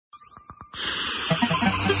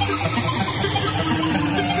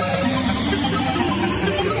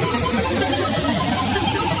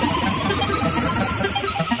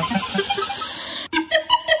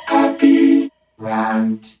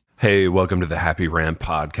Hey, welcome to the Happy Rant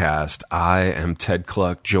Podcast. I am Ted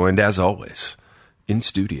Kluck, joined as always in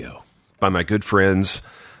studio by my good friends,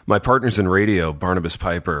 my partners in radio, Barnabas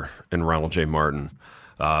Piper and Ronald J. Martin.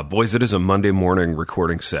 Boys, it is a Monday morning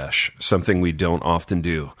recording sesh, something we don't often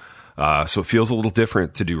do. So it feels a little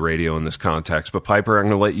different to do radio in this context. But Piper, I'm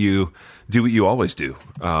going to let you do what you always do,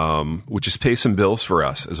 which is pay some bills for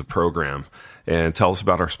us as a program and tell us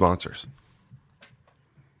about our sponsors.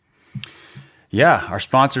 Yeah, our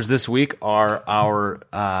sponsors this week are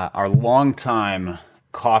our longtime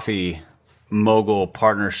coffee mogul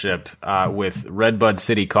partnership with Redbud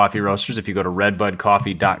City Coffee Roasters. If you go to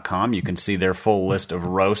redbudcoffee.com, you can see their full list of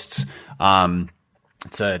roasts.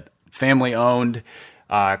 It's a family-owned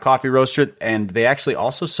coffee roaster, and they actually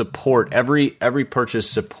also support every purchase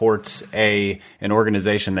supports an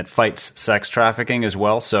organization that fights sex trafficking as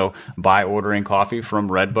well. So by ordering coffee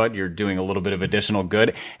from Redbud, you're doing a little bit of additional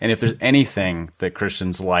good. And if there's anything that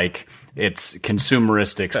Christians like, it's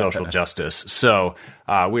consumeristic social justice. So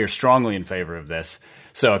we are strongly in favor of this.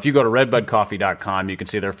 So if you go to redbudcoffee.com, you can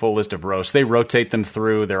see their full list of roasts. They rotate them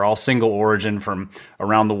through. They're all single origin from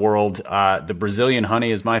around the world. The Brazilian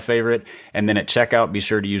honey is my favorite. And then at checkout, be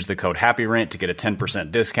sure to use the code HAPPYRANT to get a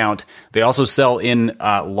 10% discount. They also sell in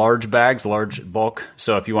large bags, large bulk.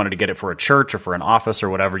 So if you wanted to get it for a church or for an office or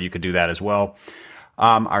whatever, you could do that as well.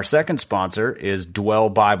 Our second sponsor is Dwell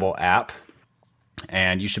Bible app.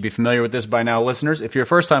 And you should be familiar with this by now, listeners. If you're a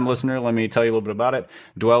first-time listener, let me tell you a little bit about it.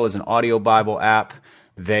 Dwell is an audio Bible app.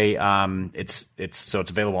 It's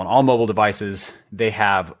available on all mobile devices. They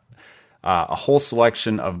have a whole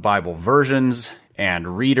selection of Bible versions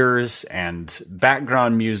and readers and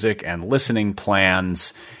background music and listening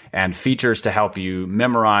plans and features to help you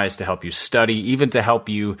memorize, to help you study, even to help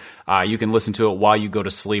you. You can listen to it while you go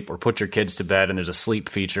to sleep or put your kids to bed, and there's a sleep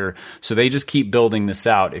feature. So they just keep building this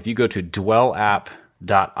out. If you go to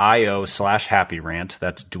dwellapp.io/happyrant,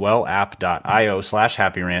 that's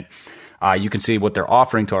dwellapp.io/happyrant, you can see what they're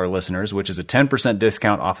offering to our listeners, which is a 10%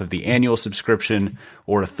 discount off of the annual subscription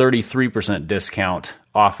or a 33% discount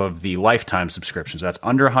off of the lifetime subscription. So that's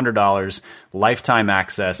under $100 lifetime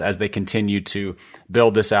access as they continue to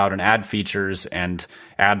build this out and add features and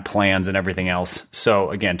add plans and everything else.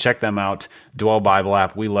 So again, check them out. Dwell Bible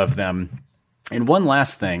app. We love them. And one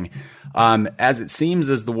last thing, as it seems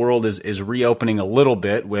as the world is reopening a little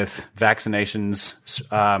bit with vaccinations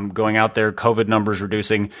going out there, COVID numbers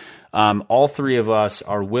reducing, all three of us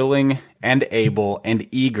are willing and able and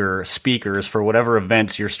eager speakers for whatever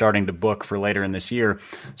events you're starting to book for later in this year.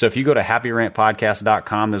 So if you go to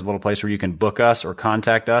happyrantpodcast.com, there's a little place where you can book us or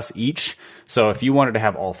contact us each. So if you wanted to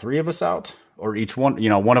have all three of us out, or each one,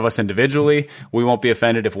 one of us individually, we won't be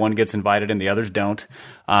offended if one gets invited and the others don't.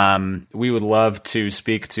 We would love to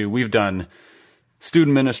speak to, we've done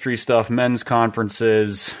student ministry stuff, men's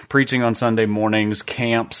conferences, preaching on Sunday mornings,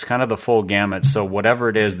 camps, kind of the full gamut. So whatever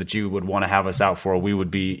it is that you would want to have us out for, we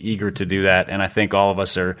would be eager to do that. And I think all of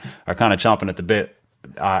us are kind of chomping at the bit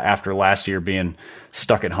after last year being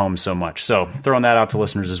stuck at home so much. So throwing that out to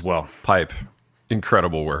listeners as well. Pipe,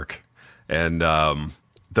 incredible work. And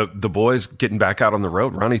the boys getting back out on the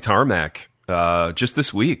road. Ronnie Tarmac, just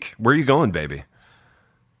this week. Where are you going, baby?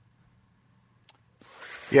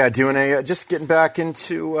 Yeah, doing just getting back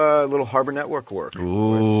into a little Harbor Network work.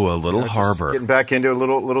 Ooh, a little harbor. Getting back into a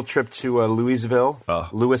little trip to Louisville,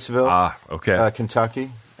 okay,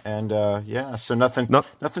 Kentucky. And so nothing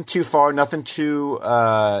too far, nothing too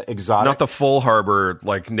exotic. Not the full harbor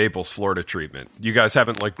like Naples, Florida treatment. You guys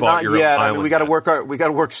haven't bought not your yet. own island. We got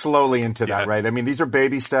to work slowly into that, right? I mean, these are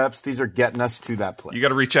baby steps. These are getting us to that place. You got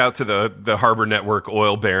to reach out to the Harbor Network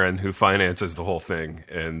oil baron who finances the whole thing.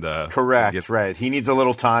 And correct, right? He needs a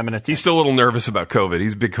little time and attention. He's still a little nervous about COVID.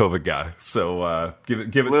 He's a big COVID guy, so give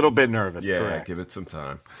it a little bit nervous. Yeah, correct. Give it some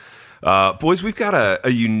time. Boys, we've got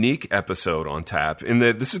a unique episode on tap in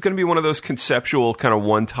that this is going to be one of those conceptual kind of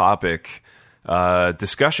one topic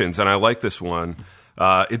discussions, and I like this one.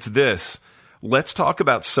 It's this. Let's talk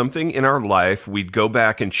about something in our life we'd go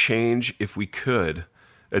back and change if we could.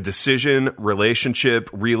 A decision, relationship,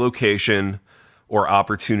 relocation, or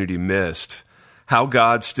opportunity missed. How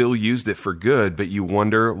God still used it for good, but you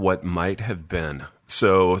wonder what might have been.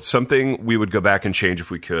 So something we would go back and change if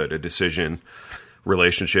we could. A decision,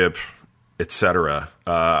 relationship, etc.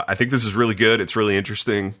 I think this is really good. It's really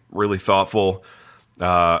interesting, really thoughtful.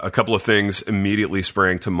 A couple of things immediately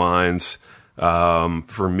sprang to mind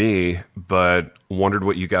for me, but wondered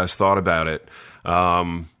what you guys thought about it.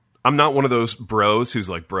 I'm not one of those bros who's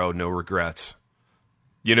like, bro, no regrets.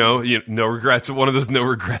 No regrets. One of those no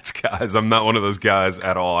regrets guys. I'm not one of those guys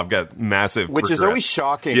at all. I've got massive Which regrets. is always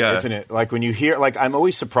shocking, isn't it? Like when you hear, like I'm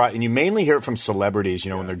always surprised, and you mainly hear it from celebrities,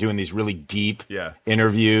 when they're doing these really deep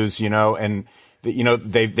interviews, and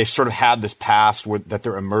they sort of had this past that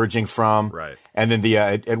they're emerging from. Right. And then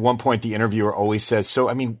at one point the interviewer always says, so,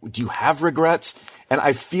 I mean, do you have regrets? And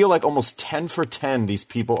I feel like almost 10 for 10, these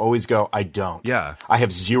people always go, I don't. Yeah. I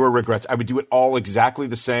have zero regrets. I would do it all exactly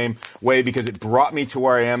the same way because it brought me to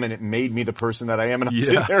where I am and it made me the person that I am. And I'm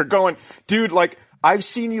sitting there going, dude, like, I've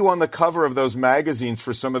seen you on the cover of those magazines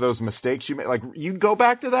for some of those mistakes you made. Like, you'd go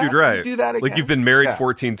back to that? Dude, right. You'd do that again? Like, you've been married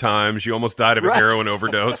 14 times. You almost died of a heroin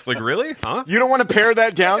overdose. Like, really? Huh? You don't want to pare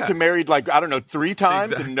that down to married, 3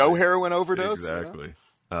 times and no heroin overdose? Exactly.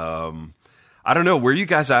 I don't know. Where are you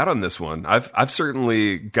guys at on this one? I've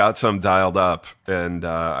certainly got some dialed up, and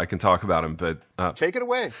I can talk about them. But take it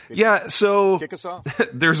away. So kick us off.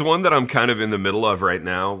 There's one that I'm kind of in the middle of right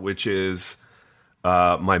now, which is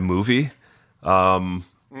my movie.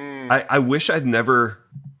 I wish I'd never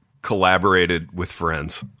collaborated with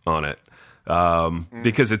friends on it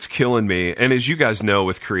because it's killing me. And as you guys know,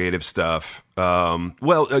 with creative stuff,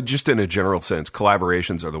 just in a general sense,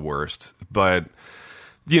 collaborations are the worst. But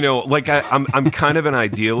I'm kind of an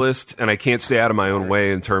idealist, and I can't stay out of my own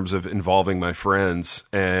way in terms of involving my friends.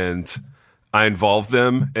 And I involve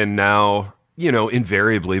them, and now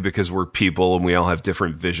invariably, because we're people and we all have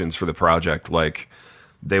different visions for the project, like,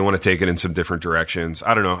 they want to take it in some different directions.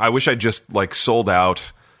 I don't know. I wish I just sold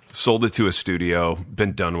it to a studio,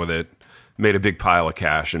 been done with it, made a big pile of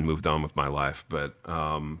cash, and moved on with my life. But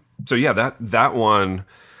that one,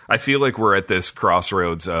 I feel like we're at this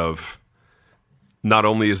crossroads of not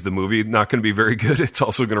only is the movie not going to be very good, it's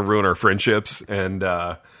also going to ruin our friendships. And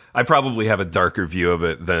I probably have a darker view of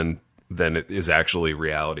it than it is actually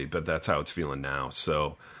reality. But that's how it's feeling now.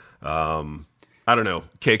 So. I don't know.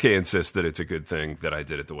 KK insists that it's a good thing that I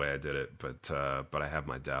did it the way I did it, but I have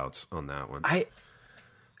my doubts on that one.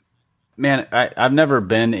 I've never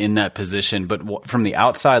been in that position, but from the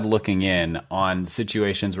outside looking in on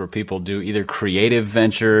situations where people do either creative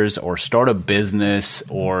ventures or start a business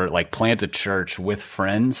or plant a church with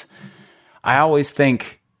friends, I always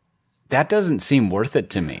think that doesn't seem worth it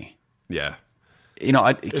to me. Yeah.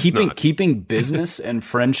 Keeping business and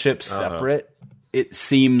friendship separate. It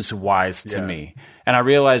seems wise to me. And I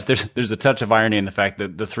realize there's a touch of irony in the fact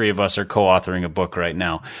that the three of us are co-authoring a book right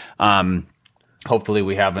now. Hopefully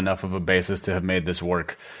we have enough of a basis to have made this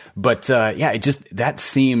work. But that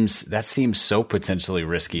seems so potentially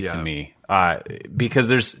risky to me. Because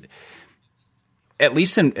there's at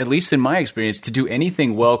least in my experience, to do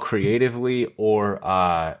anything well creatively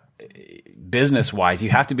or business-wise, you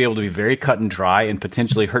have to be able to be very cut and dry and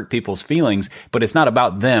potentially hurt people's feelings, but it's not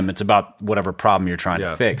about them. It's about whatever problem you're trying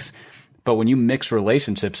to fix. But when you mix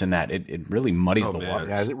relationships in that, it really muddies the water.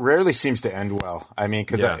 Yeah, it rarely seems to end well. I mean,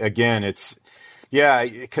 because again,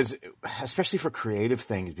 because especially for creative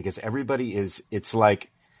things, because everybody it's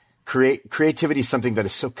like creativity is something that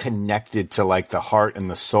is so connected to the heart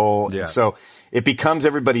and the soul. Yeah. And so it becomes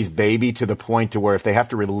everybody's baby to the point to where if they have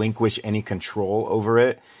to relinquish any control over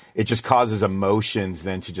it, it just causes emotions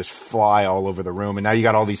then to just fly all over the room. And now you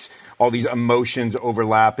got all these emotions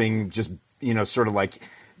overlapping, just, sort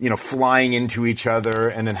of flying into each other.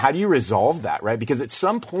 And then how do you resolve that, right? Because at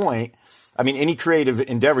some point, I mean, any creative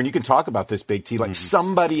endeavor, and you can talk about this, Big T,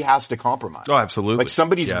 somebody has to compromise. Oh, absolutely.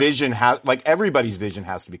 Somebody's vision everybody's vision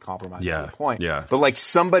has to be compromised to a point. Yeah. But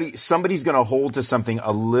somebody's going to hold to something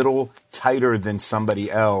a little tighter than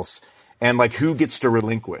somebody else. And who gets to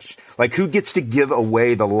relinquish? Who gets to give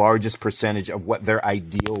away the largest percentage of what their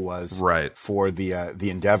ideal was for the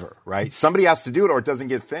endeavor, right? Somebody has to do it or it doesn't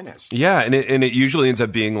get finished. Yeah, and it usually ends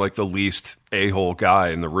up being the least a-hole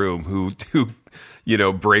guy in the room who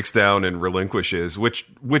breaks down and relinquishes, which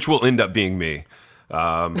will end up being me.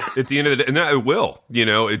 At the end of the day, and it will,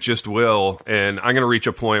 it just will. And I'm going to reach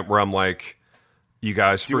a point where I'm like, you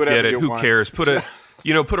guys, forget it. Who cares? Put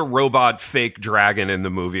a robot fake dragon in the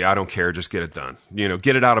movie. I don't care. Just get it done.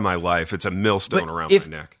 Get it out of my life. It's a millstone around my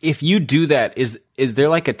neck. If you do that, is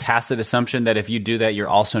there a tacit assumption that if you do that, you're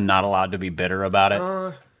also not allowed to be bitter about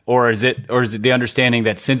it? Or is it the understanding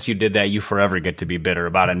that since you did that, you forever get to be bitter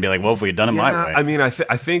about it and be like, well, if we had done it my way? I mean, I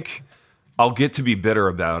think I'll get to be bitter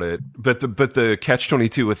about it. But the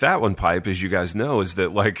catch-22 with that one, Pipe, as you guys know, is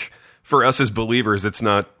that for us as believers, it's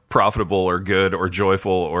not profitable or good or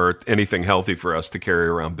joyful or anything healthy for us to carry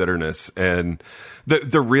around bitterness. And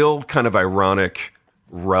the real kind of ironic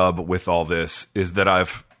rub with all this is that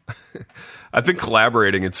I've been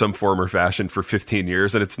collaborating in some form or fashion for 15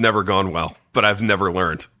 years and it's never gone well, but I've never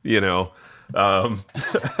learned,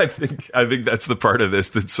 I think that's the part of this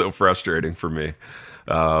that's so frustrating for me.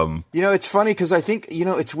 It's funny because I think,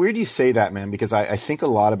 it's weird you say that, man, because I think a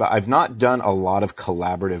lot about, I've not done a lot of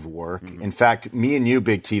collaborative work. Mm-hmm. In fact, me and you,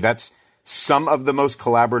 Big T, that's some of the most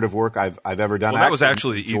collaborative work I've ever done. Well, that was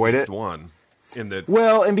actually the easiest one.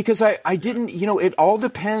 Well, and because I didn't, it all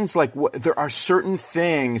depends. Like, there are certain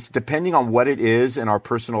things, depending on what it is in our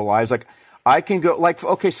personal lives. Like, I can go, like,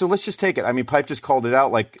 okay, so let's just take it. I mean, Pipe just called it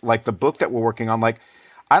out, like the book that we're working on. Like,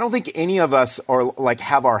 I don't think any of us are like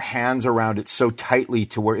have our hands around it so tightly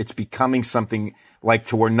to where it's becoming something like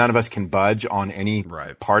to where none of us can budge on any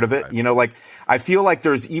part of it. Right. Like, I feel like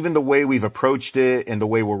there's even the way we've approached it and the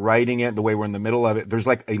way we're writing it, the way we're in the middle of it, there's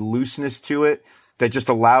like a looseness to it that just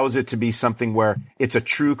allows it to be something where it's a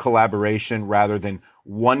true collaboration rather than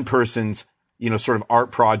one person's, sort of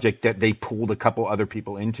art project that they pulled a couple other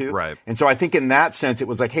people into. Right. And so I think in that sense, it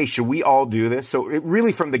was like, hey, should we all do this? So it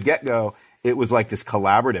really from the get-go, it was like this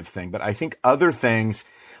collaborative thing. But I think other things,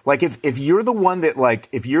 like if you're the one that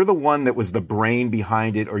was the brain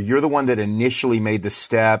behind it, or you're the one that initially made the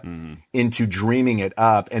step into dreaming it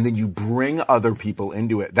up, and then you bring other people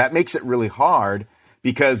into it, that makes it really hard.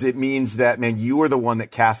 Because it means that, man, you were the one that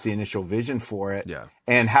cast the initial vision for it. Yeah.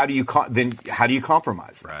 And how do you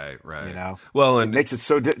compromise? Right. Well, and it makes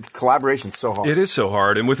it collaboration's so hard. It is so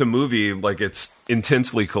hard. And with a movie, like, it's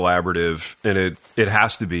intensely collaborative, and it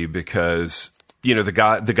has to be because,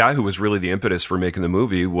 the guy who was really the impetus for making the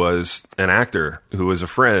movie was an actor who was a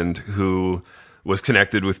friend who was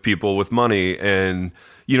connected with people with money. And,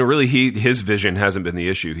 really his vision hasn't been the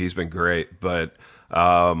issue. He's been great. But,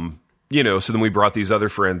 so then we brought these other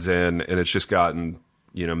friends in, and it's just gotten,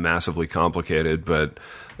 massively complicated. But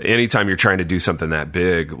anytime you're trying to do something that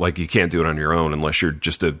big, like, you can't do it on your own unless you're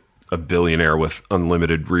just a billionaire with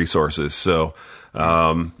unlimited resources. So,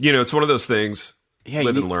 it's one of those things,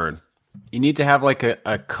 live and learn. You need to have like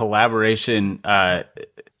a collaboration,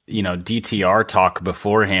 DTR talk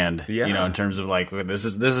beforehand, in terms of like, this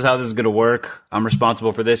is how this is going to work. I'm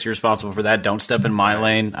responsible for this. You're responsible for that. Don't step in my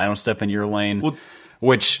lane. I don't step in your lane,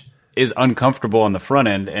 which is uncomfortable on the front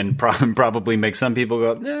end and probably makes some people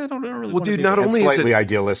go, I don't really want to do not that. Only it's slightly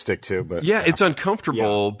idealistic too, but it's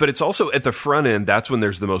uncomfortable, but it's also at the front end. That's when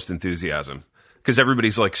there's the most enthusiasm because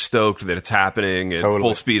everybody's like stoked that it's happening at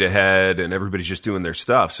full speed ahead, and everybody's just doing their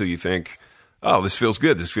stuff. So you think, oh, this feels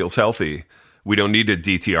good. This feels healthy. We don't need to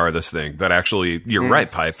DTR this thing, but actually, you're right,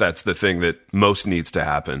 Pipe. That's the thing that most needs to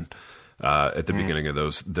happen at the beginning of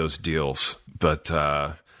those deals. But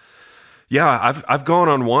yeah, I've gone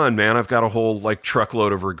on one, man. I've got a whole like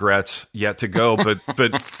truckload of regrets yet to go. But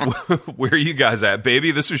where are you guys at,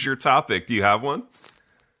 baby? This was your topic. Do you have one?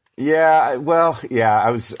 Yeah, well,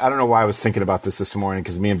 I don't know why I was thinking about this morning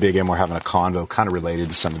because me and Big M were having a convo kind of related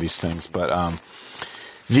to some of these things. But I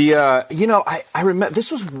remember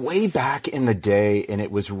this was way back in the day, and it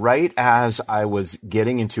was right as I was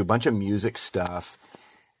getting into a bunch of music stuff.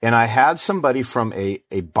 And I had somebody from a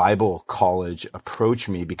Bible college approach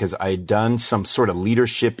me because I had done some sort of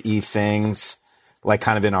leadership-y things, like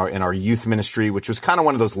kind of in our youth ministry, which was kind of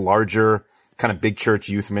one of those larger kind of big church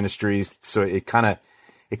youth ministries. So it kind of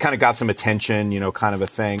got some attention, kind of a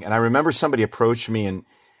thing. And I remember somebody approached me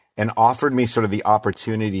and offered me sort of the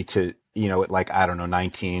opportunity to, at like, I don't know,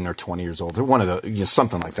 19 or 20 years old, or one of the,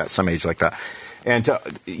 something like that, some age like that. And to,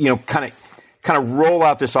 kind of roll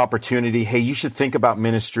out this opportunity. Hey, you should think about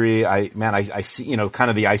ministry. I see,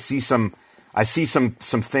 I see some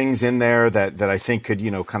things in there that I think could,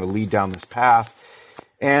 kind of lead down this path.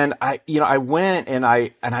 And I went and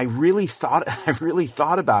I really thought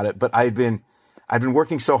about it, but I've been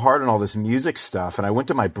working so hard on all this music stuff. And I went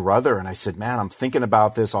to my brother and I said, man, I'm thinking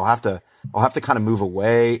about this. I'll have to kind of move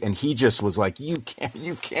away. And he just was like, you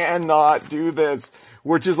cannot do this.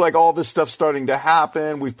 We're just like all this stuff starting to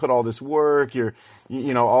happen. We've put all this work.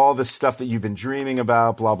 All this stuff that you've been dreaming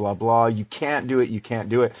about, blah, blah, blah. You can't do it. You can't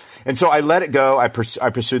do it. And so I let it go. I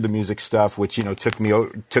pursued the music stuff, which, took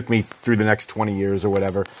me through the next 20 years or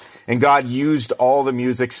whatever. And God used all the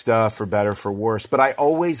music stuff for better, for worse. But I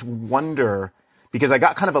always wonder, because I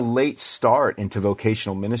got kind of a late start into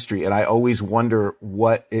vocational ministry, and I always wonder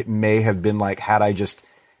what it may have been like had I just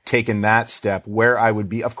taken that step, where I would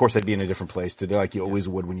be. Of course, I'd be in a different place today, like you always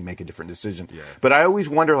would when you make a different decision. Yeah. But I always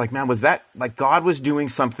wonder, like, man, was that like God was doing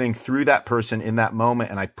something through that person in that moment,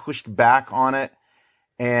 and I pushed back on it,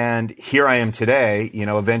 and here I am today.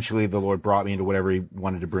 Eventually the Lord brought me into whatever He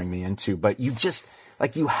wanted to bring me into. But you just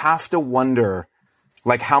like you have to wonder,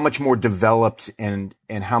 like, how much more developed and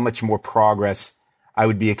how much more progress I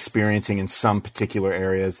would be experiencing in some particular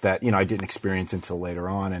areas that, I didn't experience until later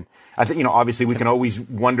on. And I think, obviously we can always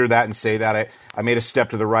wonder that and say that I made a step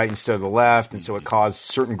to the right instead of the left. And so it caused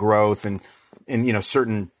certain growth and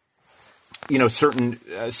certain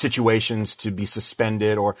situations to be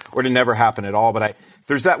suspended or to never happen at all. But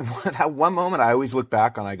there's that one moment I always look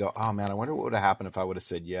back on. I go, oh man, I wonder what would have happened if I would have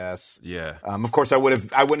said yes. Yeah. Of course, I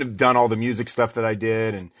wouldn't have done all the music stuff that I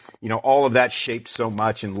did, and all of that shaped so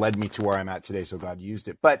much and led me to where I'm at today. So God used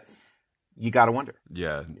it, but you got to wonder.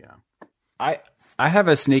 Yeah. I have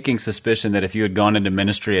a sneaking suspicion that if you had gone into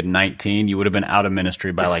ministry at 19, you would have been out of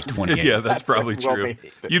ministry by like 28. Yeah, that's probably true.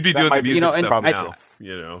 You'd be doing the music stuff now.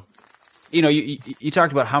 You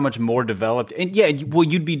talked about how much more developed, and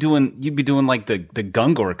you'd be doing like the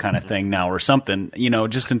Gungor kind of thing now or something,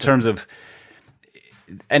 just in terms of,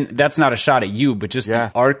 and that's not a shot at you, but just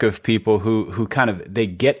the arc of people who kind of, they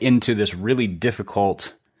get into this really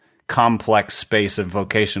difficult, complex space of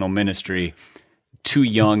vocational ministry too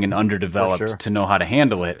young and underdeveloped to know how to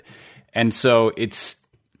handle it. And so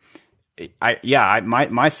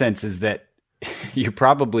my sense is that you're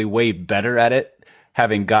probably way better at it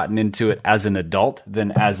having gotten into it as an adult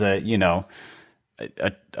than as a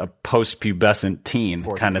post-pubescent teen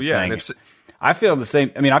kind of thing. I feel the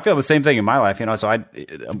same. I mean, I feel the same thing in my life, So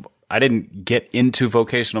I didn't get into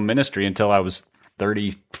vocational ministry until I was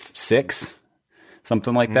 36,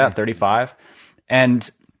 something like that, 35. And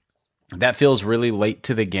that feels really late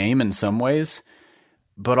to the game in some ways,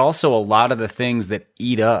 but also a lot of the things that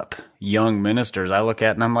eat up young ministers I look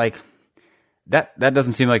at and I'm like, that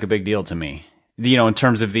doesn't seem like a big deal to me. In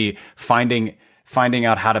terms of the finding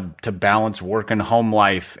out how to balance work and home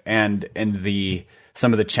life and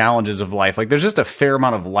some of the challenges of life. Like there's just a fair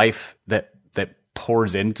amount of life that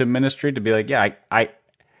pours into ministry to be like, yeah, I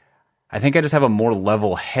think I just have a more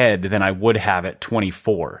level head than I would have at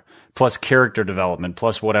 24, plus character development,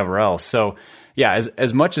 plus whatever else. So yeah,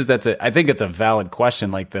 as much as I think it's a valid question,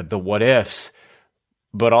 like the what ifs,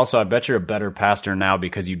 but also I bet you're a better pastor now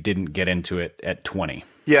because you didn't get into it at 20.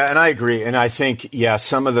 Yeah, and I agree. And I think,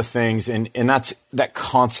 some of the things, and that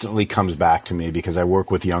constantly comes back to me because I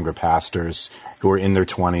work with younger pastors who are in their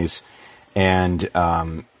 20s. And,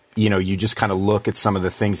 you just kind of look at some of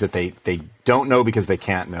the things that they don't know because they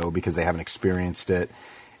can't know because they haven't experienced it.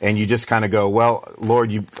 And you just kind of go, well,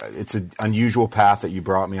 Lord, it's an unusual path that you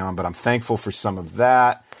brought me on, but I'm thankful for some of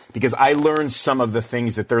that because I learned some of the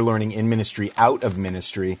things that they're learning in ministry out of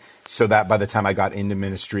ministry so that by the time I got into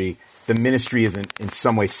ministry, the ministry isn't in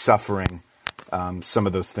some way suffering some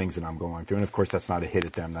of those things that I'm going through. And of course, that's not a hit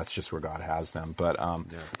at them. That's just where God has them. But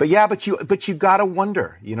you got to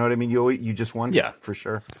wonder, you know what I mean? You just wonder for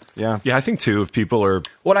sure. Yeah. Yeah. I think too, if people are,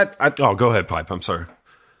 go ahead, Pipe. I'm sorry.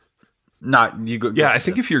 Not you go. Yeah. I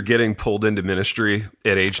think if you're getting pulled into ministry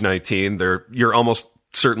at age 19, you're almost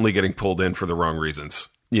certainly getting pulled in for the wrong reasons.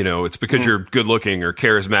 It's because you're good looking or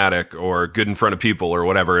charismatic or good in front of people or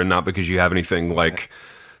whatever, and not because you have anything like,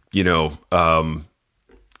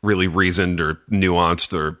 really reasoned or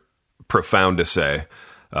nuanced or profound to say.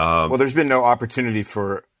 Well, there's been no opportunity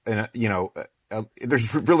for,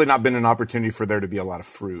 there's really not been an opportunity for there to be a lot of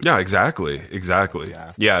fruit. Yeah, exactly.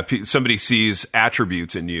 Yeah. Somebody sees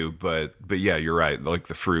attributes in you, but yeah, you're right. Like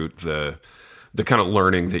the fruit, the kind of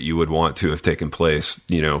learning that you would want to have taken place,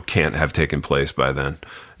 can't have taken place by then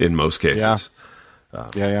in most cases.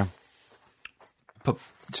 Yeah.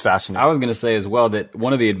 It's fascinating. I was going to say as well that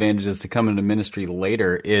one of the advantages to come into ministry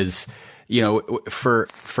later is, for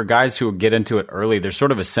guys who get into it early, there's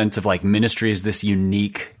sort of a sense of like ministry is this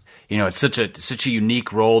unique, it's such a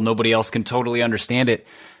unique role. Nobody else can totally understand it.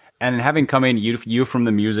 And having come in, you from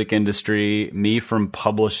the music industry, me from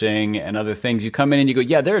publishing and other things, you come in and you go,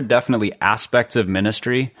 yeah, there are definitely aspects of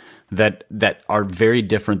ministry that are very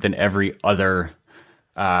different than every other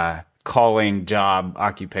calling, job,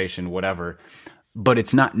 occupation, whatever. But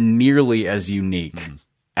it's not nearly as unique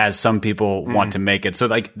as some people want to make it. So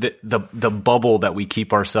like the bubble that we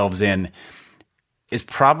keep ourselves in is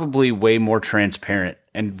probably way more transparent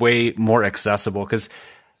and way more accessible because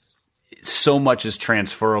so much is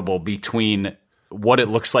transferable between what it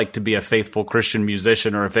looks like to be a faithful Christian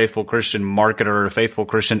musician or a faithful Christian marketer or a faithful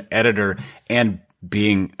Christian editor and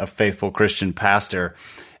being a faithful Christian pastor.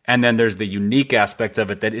 And then there's the unique aspects of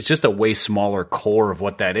it that it's just a way smaller core of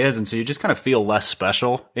what that is. And so you just kind of feel less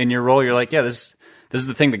special in your role. You're like, yeah, this is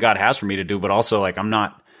the thing that God has for me to do. But also like, I'm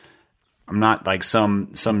not like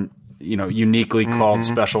some, uniquely called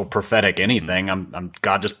special prophetic anything. I'm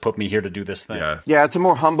God just put me here to do this thing. Yeah. It's a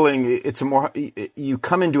more humbling, you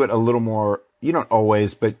come into it a little more, you don't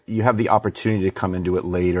always, but you have the opportunity to come into it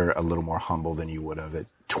later, a little more humble than you would have at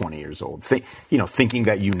 20 years old, thinking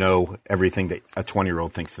that you know everything that a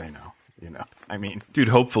 20-year-old thinks they know. I mean, dude,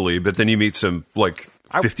 hopefully, but then you meet some like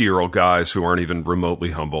 50-year-old guys who aren't even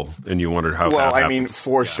remotely humble, and you wondered how. Well, that I mean, happened.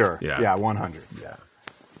 for sure, yeah, 100,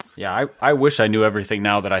 yeah. I wish I knew everything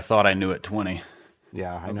now that I thought I knew at 20.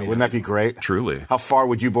 Yeah, I know. Wouldn't that be great? Truly. How far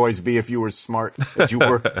would you boys be if you were smart as you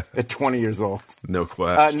were at 20 years old? No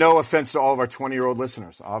question. No offense to all of our 20-year-old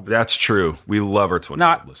listeners. Obviously. That's true. We love our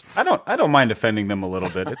 20-year-old listeners. I don't mind offending them a little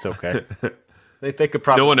bit. It's okay. They could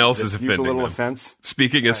probably. No one else is offending a little them. offense.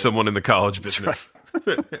 Speaking as someone in the college business.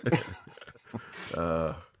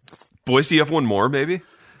 Boys, do you have one more, maybe?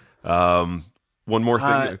 One more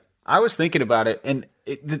thing. I was thinking about it, and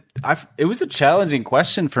it was a challenging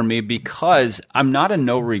question for me because I'm not a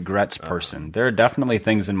no regrets person. There are definitely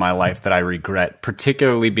things in my life that I regret,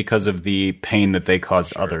 particularly because of the pain that they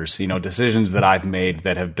caused others. Decisions that I've made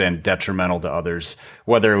that have been detrimental to others,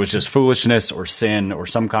 whether it was just foolishness or sin or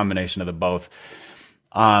some combination of the both.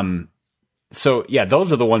 So yeah,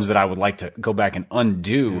 those are the ones that I would like to go back and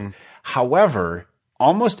undo. However,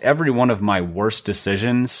 almost every one of my worst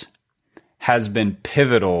decisions has been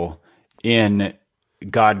pivotal in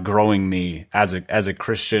God growing me as a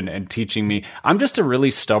Christian and teaching me. I'm just a really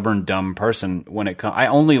stubborn, dumb person when it comes. I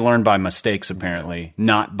only learn by mistakes, apparently,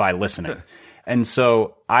 not by listening. And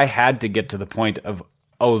so I had to get to the point of,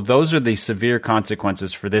 those are the severe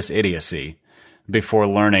consequences for this idiocy before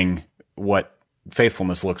learning what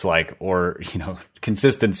faithfulness looks like, or,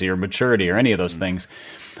 consistency or maturity or any of those things.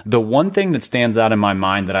 The one thing that stands out in my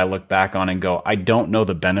mind that I look back on and go, I don't know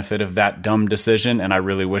the benefit of that dumb decision, and I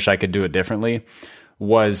really wish I could do it differently,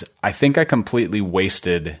 was I think I completely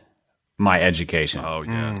wasted my education. Oh,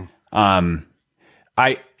 yeah.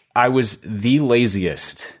 I was the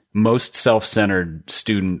laziest, most self-centered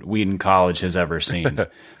student Wheaton College has ever seen.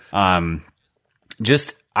 I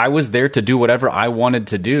was there to do whatever I wanted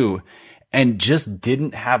to do, and just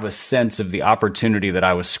didn't have a sense of the opportunity that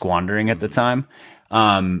I was squandering at the time.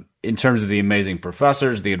 In terms of the amazing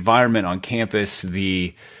professors, the environment on campus,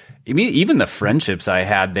 even the friendships I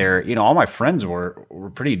had there, all my friends were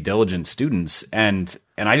pretty diligent students, and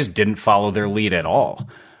I just didn't follow their lead at all.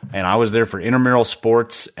 And I was there for intramural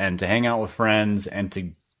sports and to hang out with friends and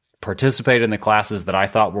to participate in the classes that I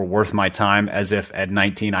thought were worth my time, as if at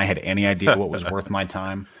 19 I had any idea what was worth my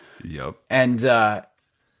time. Yep. And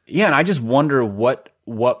and I just wonder what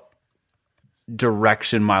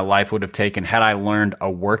direction my life would have taken had I learned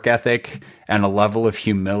a work ethic and a level of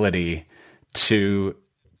humility to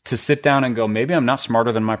sit down and go, maybe I'm not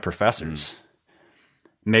smarter than my professors.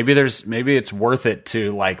 Maybe it's worth it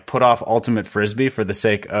to like put off ultimate frisbee for the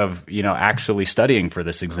sake of, actually studying for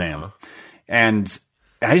this exam. And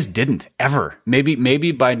I just didn't ever.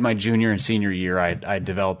 Maybe by my junior and senior year, I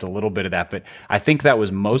developed a little bit of that, but I think that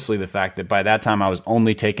was mostly the fact that by that time I was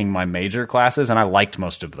only taking my major classes, and I liked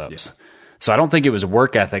most of those. Yeah. So I don't think it was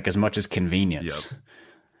work ethic as much as convenience. Yep.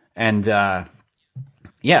 And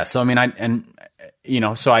so I mean,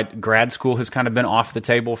 so grad school has kind of been off the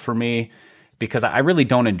table for me because I really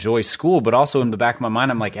don't enjoy school, but also in the back of my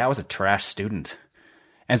mind, I'm like, I was a trash student.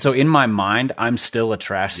 And so in my mind, I'm still a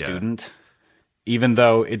trash student, even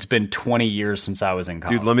though it's been 20 years since I was in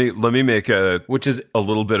college. Dude, let me make a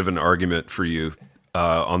little bit of an argument for you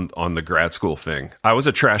on the grad school thing. I was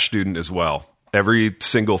a trash student as well. Every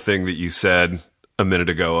single thing that you said a minute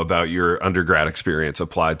ago about your undergrad experience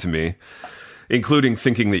applied to me, including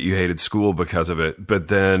thinking that you hated school because of it. But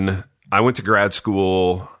then I went to grad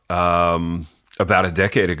school about a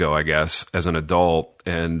decade ago, I guess, as an adult,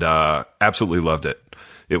 and absolutely loved it.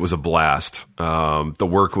 It was a blast. The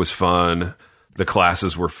work was fun. The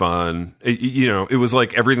classes were fun. It was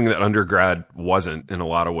like everything that undergrad wasn't in a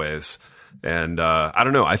lot of ways. And I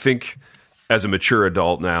don't know. I think as a mature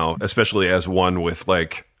adult now, especially as one with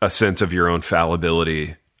like a sense of your own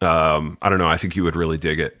fallibility, I don't know. I think you would really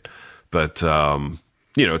dig it. But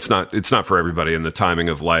it's not for everybody, and the timing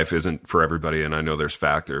of life isn't for everybody. And I know there's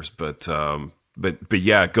factors, but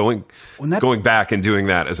yeah, going back and doing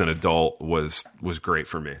that as an adult was great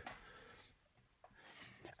for me.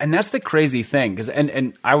 And that's the crazy thing, because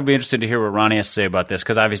and I would be interested to hear what Ronnie has to say about this,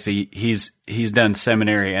 because obviously he's done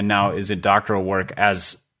seminary and now is in doctoral work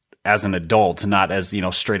as an adult, not as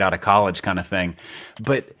straight out of college kind of thing.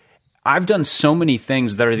 But I've done so many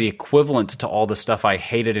things that are the equivalent to all the stuff I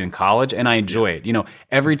hated in college, and I enjoy it.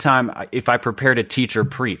 Every time if I prepare to teach or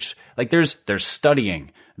preach, like there's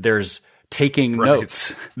studying, there's taking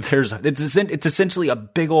notes, it's essentially a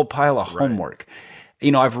big old pile of homework.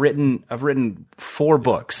 I've written 4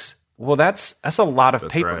 books. Well, that's a lot of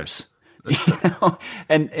papers, right.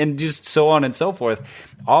 and just so on and so forth,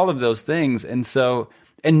 all of those things. And so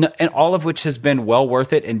and all of which has been well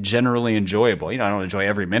worth it and generally enjoyable. I don't enjoy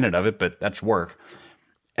every minute of it, but that's work.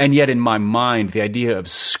 And yet in my mind, the idea of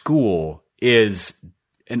school is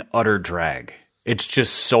an utter drag. It's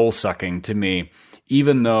just soul-sucking to me,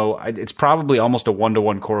 even though it's probably almost a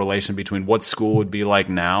one-to-one correlation between what school would be like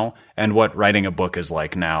now and what writing a book is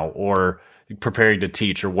like now, or preparing to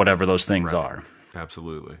teach, or whatever those things are.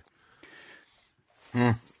 Absolutely.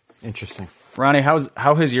 Interesting. Ronnie,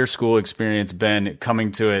 how has your school experience been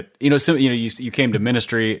coming to it? You came to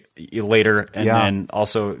ministry later, and then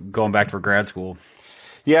also going back for grad school.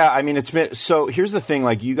 Yeah, I mean, it's been, so here's the thing,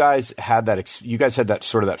 like you guys had that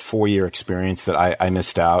 4-year experience that I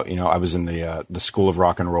missed out. I was in the School of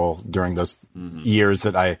Rock and Roll during those years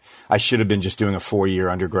that I should have been just doing a 4-year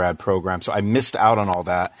undergrad program. So I missed out on all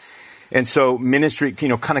that. And so ministry,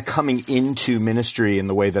 kind of coming into ministry in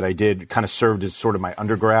the way that I did kind of served as sort of my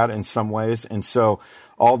undergrad in some ways. And so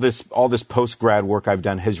all this post-grad work I've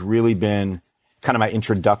done has really been kind of my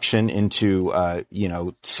introduction into,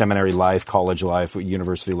 seminary life, college life,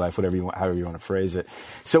 university life, however you want to phrase it.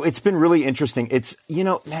 So it's been really interesting. It's,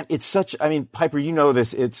 man, it's such, I mean, Piper,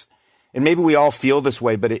 this, and maybe we all feel this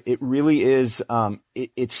way, but it really is,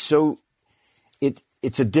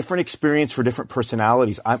 it's a different experience for different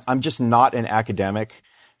personalities. I'm just not an academic.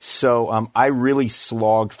 So, I really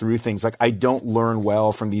slog through things. Like I don't learn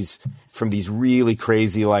well from these really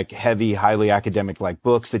crazy, like heavy, highly academic, like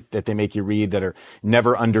books that they make you read that are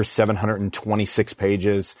never under 726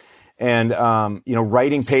 pages. And,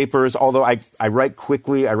 writing papers, although I write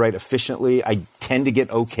quickly, I write efficiently, I tend to get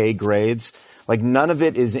okay grades. Like none of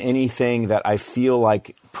it is anything that I feel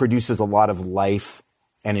like produces a lot of life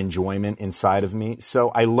and enjoyment inside of me. So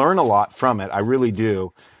I learn a lot from it. I really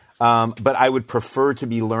do. But I would prefer to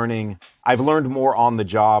be learning. I've learned more on the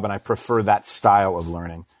job, and I prefer that style of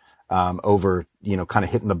learning over, kind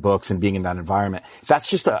of hitting the books and being in that environment. That's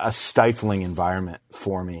just a stifling environment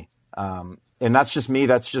for me. And that's just me.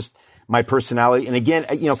 That's just my personality. And again,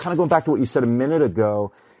 kind of going back to what you said a minute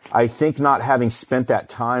ago, I think not having spent that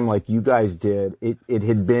time like you guys did, it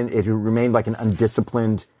had remained like an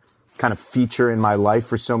undisciplined kind of feature in my life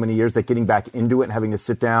for so many years that getting back into it and having to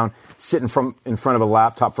sit in front of a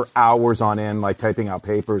laptop for hours on end, like typing out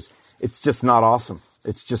papers, it's just not awesome.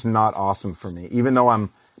 It's just not awesome for me. Even though I'm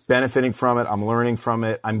benefiting from it, I'm learning from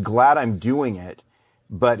it, I'm glad I'm doing it.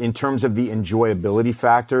 But in terms of the enjoyability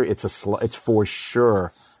factor, it's for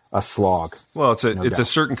sure a slog. Well, it's a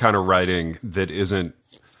certain kind of writing that isn't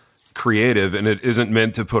creative, and it isn't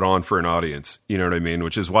meant to put on for an audience. You know what I mean?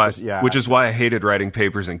 Which is why I hated writing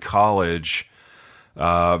papers in college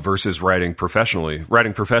versus writing professionally.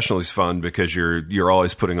 Writing professionally is fun because you're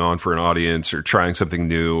always putting on for an audience or trying something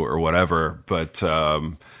new or whatever. But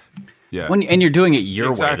yeah, and you're doing it your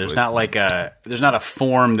way. Exactly. There's not a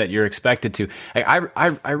form that you're expected to.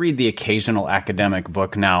 I read the occasional academic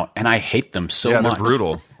book now, and I hate them so much. Yeah, they're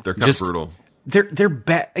brutal. They're kind of brutal. They're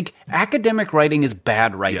bad. Like, academic writing is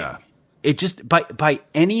bad writing. Yeah. It just by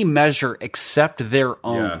any measure except their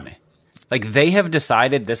own. Yeah. Like they have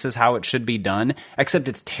decided this is how it should be done, except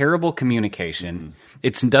it's terrible communication.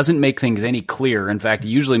 Mm-hmm. It doesn't make things any clearer. In fact, it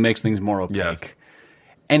usually makes things more opaque. Yeah.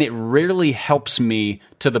 And it rarely helps me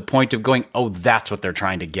to the point of going, oh, that's what they're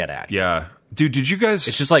trying to get at. Yeah. Dude, did you guys...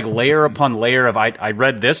 It's just like layer upon layer of I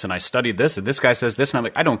read this and I studied this and this guy says this and I'm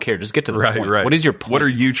like, I don't care. Just get to the point. Right. What is your point? What are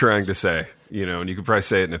you trying to say? And you could probably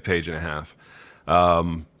say it in a page and a half.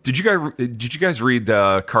 Did you guys read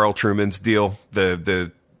Carl Truman's Deal?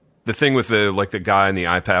 The thing with the guy and the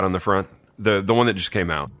iPad on the front? The one that just came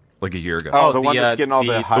out like a year ago. Oh, the one that's getting all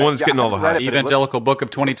the hype. The one that's getting all the hype. Evangelical Book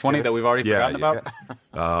of 2020 that we've already forgotten about.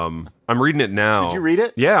 I'm reading it now. Did you read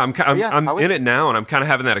it? Yeah, I'm in it now, and I'm kind of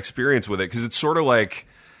having that experience with it because it's sort of like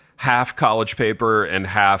half college paper and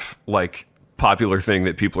half like popular thing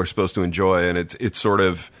that people are supposed to enjoy, and it's sort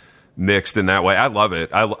of mixed in that way. I love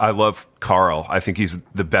it. I love Carl. I think he's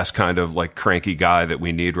the best kind of like cranky guy that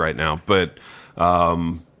we need right now.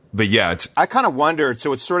 But yeah, I kind of wondered.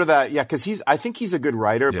 So it's sort of that, yeah, because I think he's a good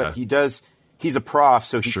writer, but he's a prof,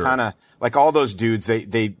 so he kind of, like all those dudes,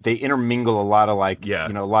 they intermingle a lot of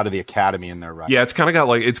a lot of the academy in their writing. Yeah, it's kind of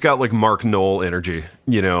got like Mark Knoll energy,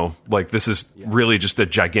 like this is really just a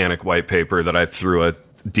gigantic white paper that I threw a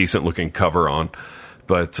decent looking cover on.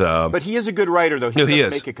 But he is a good writer, though. He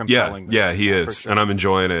is. Make it compelling. Yeah, he is, sure. And I'm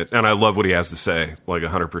enjoying it, and I love what he has to say. Like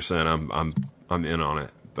 100%, I'm in on it.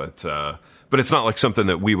 But it's not like something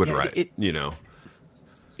that we would write.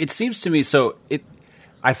 It seems to me so.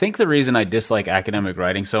 I think the reason I dislike academic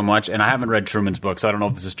writing so much, and I haven't read Truman's book, so I don't know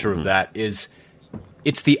if this is true of that, is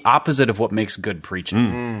it's the opposite of what makes good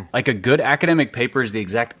preaching. Like a good academic paper is the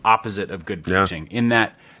exact opposite of good preaching, in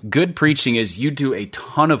that Good preaching is you do a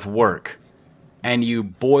ton of work and you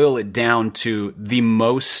boil it down to the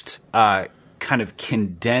most kind of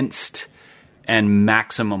condensed and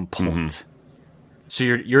maximum point. So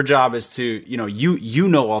your job is to, you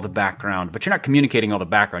know all the background, but you're not communicating all the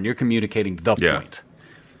background. You're communicating the point.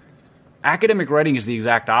 Academic writing is the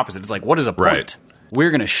exact opposite. It's like, what is a point? Right. We're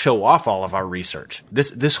going to show off all of our research.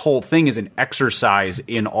 This whole thing is an exercise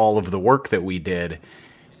in all of the work that we did.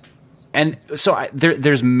 And so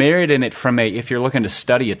there's merit in it from if you're looking to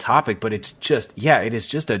study a topic, but it's just, it is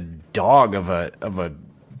just a dog of a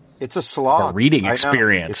it's a slog. A reading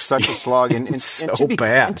experience. It's such a slog. And, it's so bad. And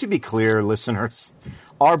bad. to be clear, listeners,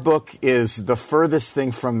 our book is the furthest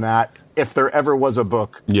thing from that. If there ever was a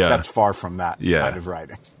book that's far from that kind of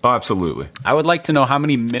writing. Oh, absolutely. I would like to know how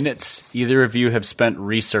many minutes either of you have spent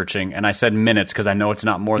researching, and I said minutes because I know it's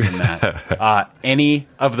not more than that, any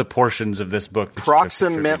of the portions of this book.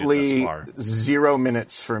 Approximately 0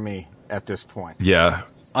 minutes for me at this point. Yeah.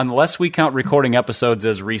 Unless we count recording episodes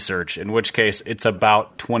as research, in which case it's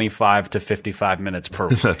about 25 to 55 minutes per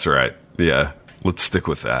week. That's right. Yeah. Let's stick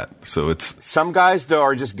with that. So it's some guys, though,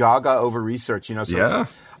 are just gaga over research. So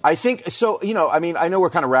I think so. I know we're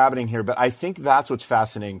kind of rabbiting here, but I think that's what's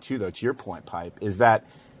fascinating too, though. To your point, Pipe, is that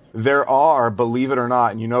there are, believe it or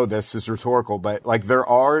not, and this is rhetorical, but like there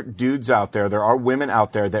are dudes out there, there are women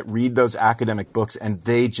out there that read those academic books and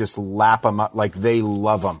they just lap them up, like they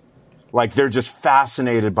love them, like they're just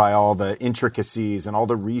fascinated by all the intricacies and all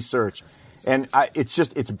the research. And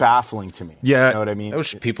it's baffling to me. Yeah. You know what I mean?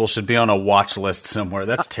 Those people should be on a watch list somewhere.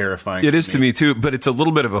 That's terrifying. It is to me too, but it's a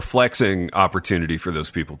little bit of a flexing opportunity for those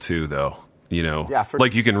people too, though.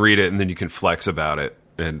 Like you can read it and then you can flex about it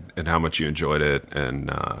and how much you enjoyed it, and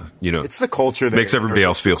it's the culture that makes everybody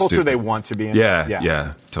else feel culture stupid. They want to be in.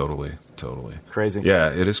 Yeah, totally crazy.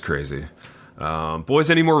 Yeah, it is crazy. Boys,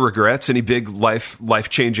 any more regrets? Any big life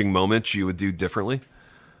changing moments you would do differently?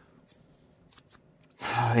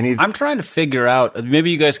 I'm trying to figure out, maybe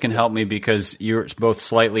you guys can help me because you're both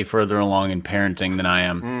slightly further along in parenting than I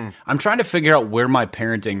am. I'm trying to figure out where my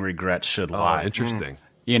parenting regrets should lie. Oh, interesting.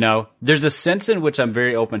 There's a sense in which I'm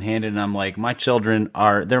very open-handed and I'm like, my children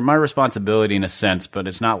they're my responsibility in a sense, but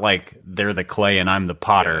it's not like they're the clay and I'm the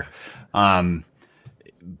potter. But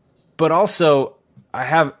also I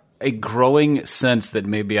have a growing sense that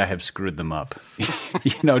maybe I have screwed them up,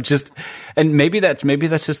 and maybe that's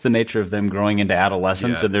just the nature of them growing into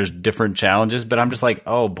adolescence and there's different challenges, but I'm just like,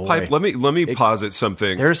 oh boy. Pipe, let me posit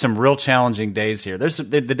something. There's some real challenging days here.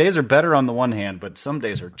 The days are better on the one hand, but some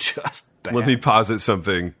days are just bad. Let me posit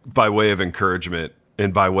something by way of encouragement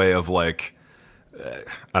and by way of like,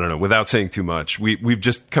 I don't know, without saying too much. We've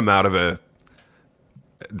just come out of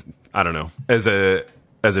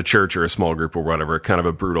as a church or a small group or whatever, kind of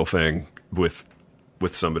a brutal thing with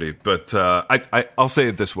somebody. But I'll say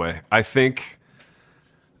it this way. I think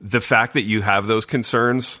the fact that you have those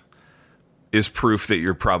concerns is proof that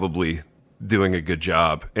you're probably doing a good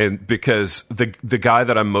job. And because the guy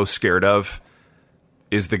that I'm most scared of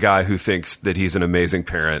is the guy who thinks that he's an amazing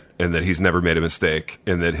parent and that he's never made a mistake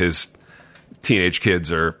and that his teenage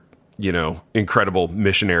kids are incredible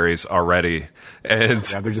missionaries already, and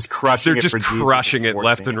they're just crushing it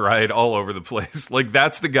left and right all over the place. Like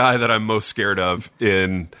that's the guy that I'm most scared of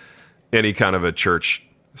in any kind of a church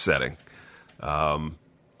setting. Well,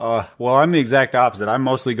 I'm the exact opposite. I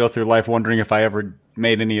mostly go through life wondering if I ever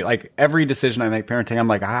made any, like every decision I make parenting, I'm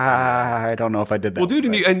like, I don't know if I did that. Well, dude,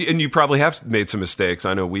 and you probably have made some mistakes.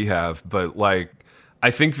 I know we have, but like, I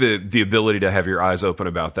think the ability to have your eyes open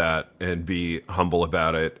about that and be humble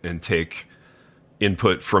about it and take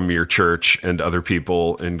input from your church and other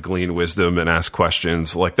people and glean wisdom and ask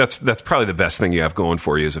questions, like that's probably the best thing you have going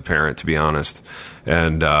for you as a parent, to be honest.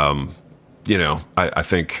 And, I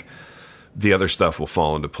think the other stuff will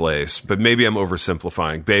fall into place. But maybe I'm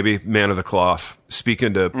oversimplifying. Baby, man of the cloth,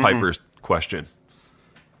 speaking to Piper's question.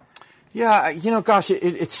 Yeah, gosh,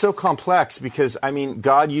 it's so complex because,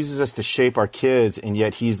 God uses us to shape our kids, and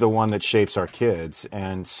yet he's the one that shapes our kids.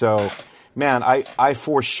 And so, man, I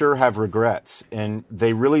for sure have regrets, and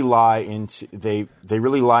they really lie in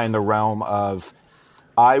the realm of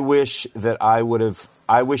I wish that I would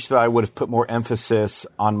have put more emphasis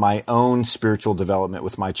on my own spiritual development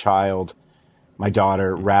with my child, my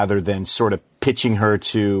daughter, rather than sort of pitching her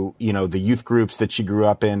to, the youth groups that she grew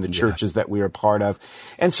up in, the churches that we were part of.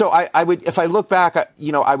 And so I would, if I look back,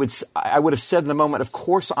 I would have said in the moment, of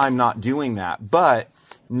course I'm not doing that. But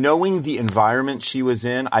knowing the environment she was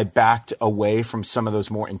in, I backed away from some of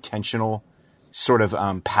those more intentional sort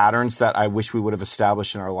of patterns that I wish we would have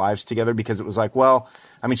established in our lives together, because it was like, well,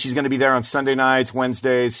 I mean, she's going to be there on Sunday nights,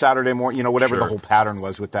 Wednesdays, Saturday morning, whatever the whole pattern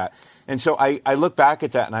was with that. And so I look back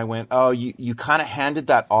at that and I went, oh, you kind of handed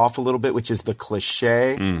that off a little bit, which is the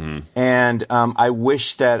cliche. Mm-hmm. And I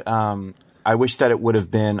wish that it would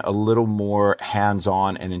have been a little more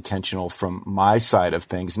hands-on and intentional from my side of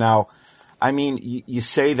things. Now, I mean, you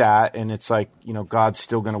say that, and it's like, God's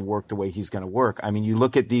still going to work the way He's going to work. I mean, you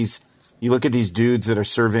look at these dudes that are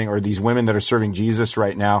serving, or these women that are serving Jesus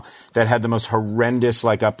right now, that had the most horrendous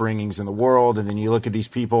upbringings in the world, and then you look at these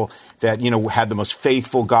people that had the most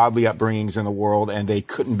faithful, godly upbringings in the world, and they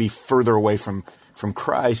couldn't be further away from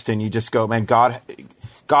Christ, and you just go, man,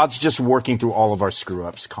 God's just working through all of our screw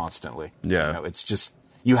ups constantly. Yeah, it's just,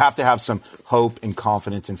 you have to have some hope and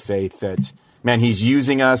confidence and faith that, man, He's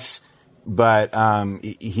using us. But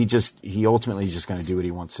he ultimately is just going to do what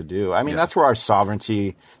He wants to do. I mean, that's where our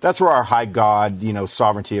sovereignty, that's where our high God,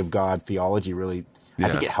 sovereignty of God theology really, I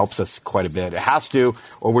think it helps us quite a bit. It has to,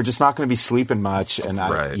 or we're just not going to be sleeping much. And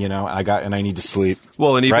I need to sleep.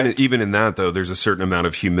 Well, and even in that though, there's a certain amount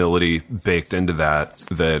of humility baked into that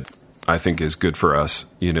I think is good for us.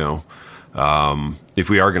 If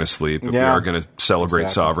we are going to sleep, if we are going to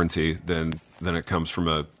celebrate sovereignty, then it comes from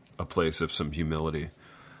a place of some humility.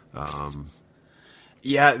 I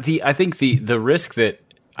think the risk that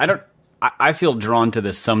I feel drawn to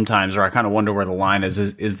this sometimes, or I kind of wonder where the line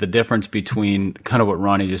is the difference between kind of what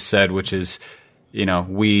Ronnie just said, which is,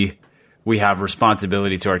 we have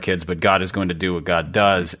responsibility to our kids, but God is going to do what God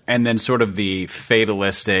does. And then sort of the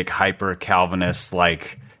fatalistic, hyper Calvinist,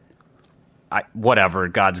 whatever,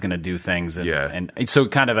 God's going to do things. And so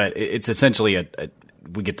kind of it's essentially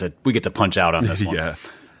we get to punch out on this one. Yeah.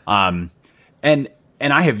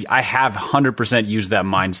 And I have 100% used that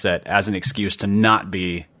mindset as an excuse to not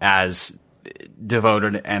be as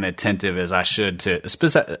devoted and attentive as I should to,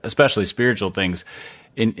 especially spiritual things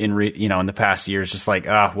in the past years. Just like,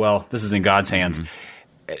 this is in God's hands. Mm-hmm.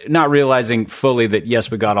 Not realizing fully that, yes,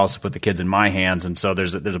 but God also put the kids in my hands, and so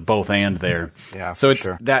there's a both and there. Yeah, so it's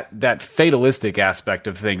that fatalistic aspect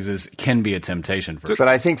of things can be a temptation for. But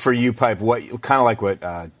I think for you, Pipe, kind of like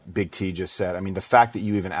what Big T just said. I mean, the fact that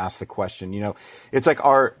you even asked the question, it's like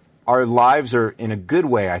our lives are, in a good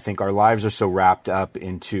way, I think our lives are so wrapped up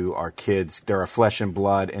into our kids. They're our flesh and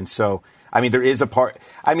blood, and so. I mean, there is a part.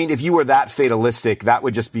 I mean, if you were that fatalistic, that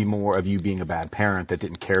would just be more of you being a bad parent that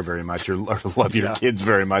didn't care very much or love your kids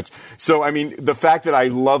very much. So, I mean, the fact that I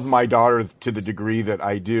love my daughter to the degree that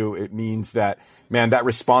I do, it means that, man, that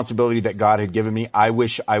responsibility that God had given me, I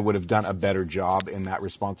wish I would have done a better job in that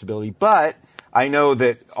responsibility. But I know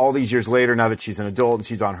that all these years later, now that she's an adult and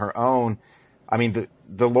she's on her own, I mean,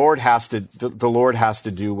 the Lord has to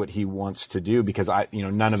do what He wants to do, because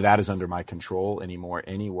none of that is under my control anymore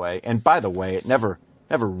anyway. And by the way, it never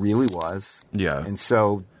really was. Yeah. And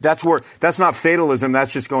so that's not fatalism.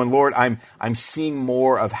 That's just going, Lord, I'm seeing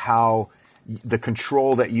more of how the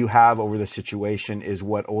control that You have over the situation is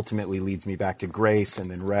what ultimately leads me back to grace and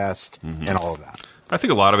then rest and all of that. I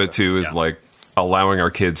think a lot of it too is like allowing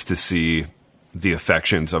our kids to see the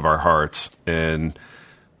affections of our hearts, and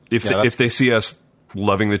if they see us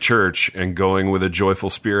loving the church and going with a joyful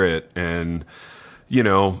spirit and,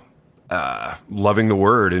 loving the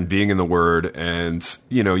Word and being in the Word, and,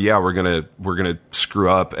 we're going to screw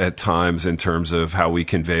up at times in terms of how we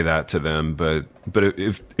convey that to them. But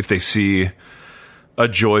if they see a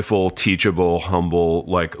joyful, teachable, humble,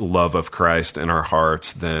 love of Christ in our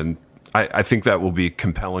hearts, then I think that will be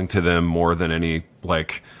compelling to them more than any,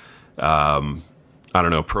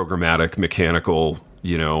 programmatic, mechanical,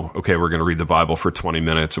 okay, we're going to read the Bible for 20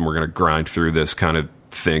 minutes and we're going to grind through this kind of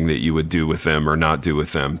thing that you would do with them or not do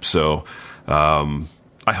with them. So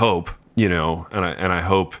I hope,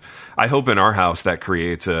 I hope in our house that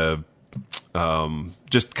creates a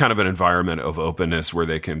just kind of an environment of openness where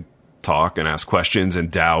they can talk and ask questions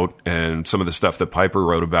and doubt, and some of the stuff that Piper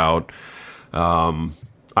wrote about.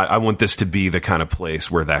 I want this to be the kind of place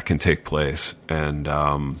where that can take place. And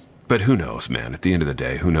but who knows, man? At the end of the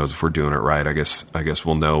day, who knows if we're doing it right? I guess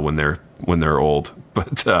we'll know when they're old.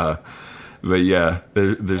 But yeah,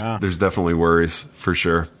 there's definitely worries for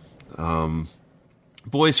sure.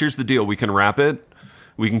 Boys, here's the deal: we can wrap it.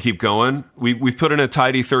 We can keep going. We've put in a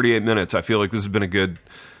tidy 38 minutes. I feel like this has been a good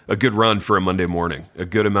run for a Monday morning. A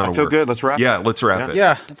good amount of work. I feel good. Let's wrap. Yeah, let's wrap it.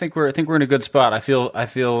 Yeah, I think we're in a good spot. I feel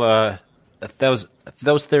that was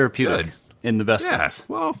therapeutic in the best sense.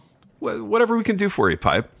 Well, whatever we can do for you,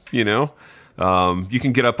 Pipe. You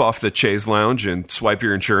can get up off the Chaise Lounge and swipe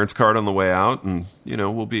your insurance card on the way out, and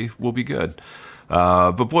we'll be good.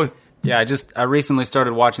 But boy, Yeah, I recently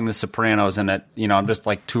started watching The Sopranos, and I'm just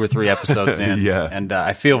like 2 or 3 episodes in. Yeah. And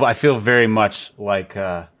I feel very much like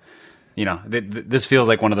this feels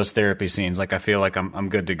like one of those therapy scenes. Like I feel like I'm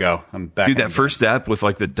good to go. I'm back. Dude, that first step with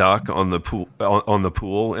like the duck on the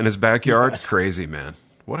pool in his backyard, Yes. Crazy, man.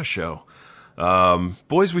 What a show.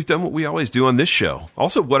 Boys, we've done what we always do on this show.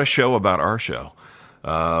 Also, what a show about our show.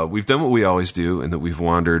 We've done what we always do, in that we've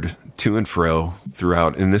wandered to and fro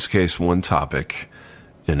throughout, in this case, one topic.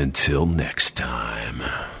 And until next time.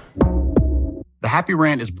 The Happy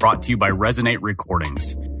Rant is brought to you by Resonate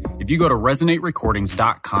Recordings. If you go to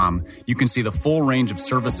resonaterecordings.com, you can see the full range of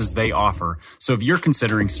services they offer. So if you're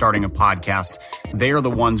considering starting a podcast, they are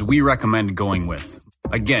the ones we recommend going with.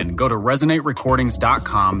 Again, go to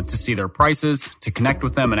resonaterecordings.com to see their prices, to connect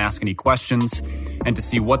with them and ask any questions, and to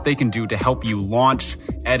see what they can do to help you launch,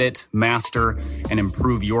 edit, master, and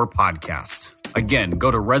improve your podcast. Again, go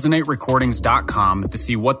to resonaterecordings.com to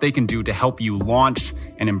see what they can do to help you launch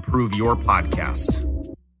and improve your podcast.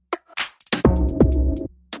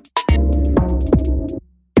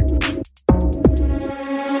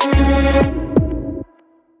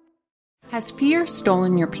 Has fear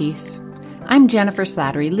stolen your peace? I'm Jennifer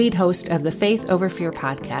Slattery, lead host of the Faith Over Fear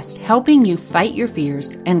podcast, helping you fight your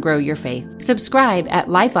fears and grow your faith. Subscribe at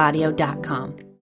lifeaudio.com.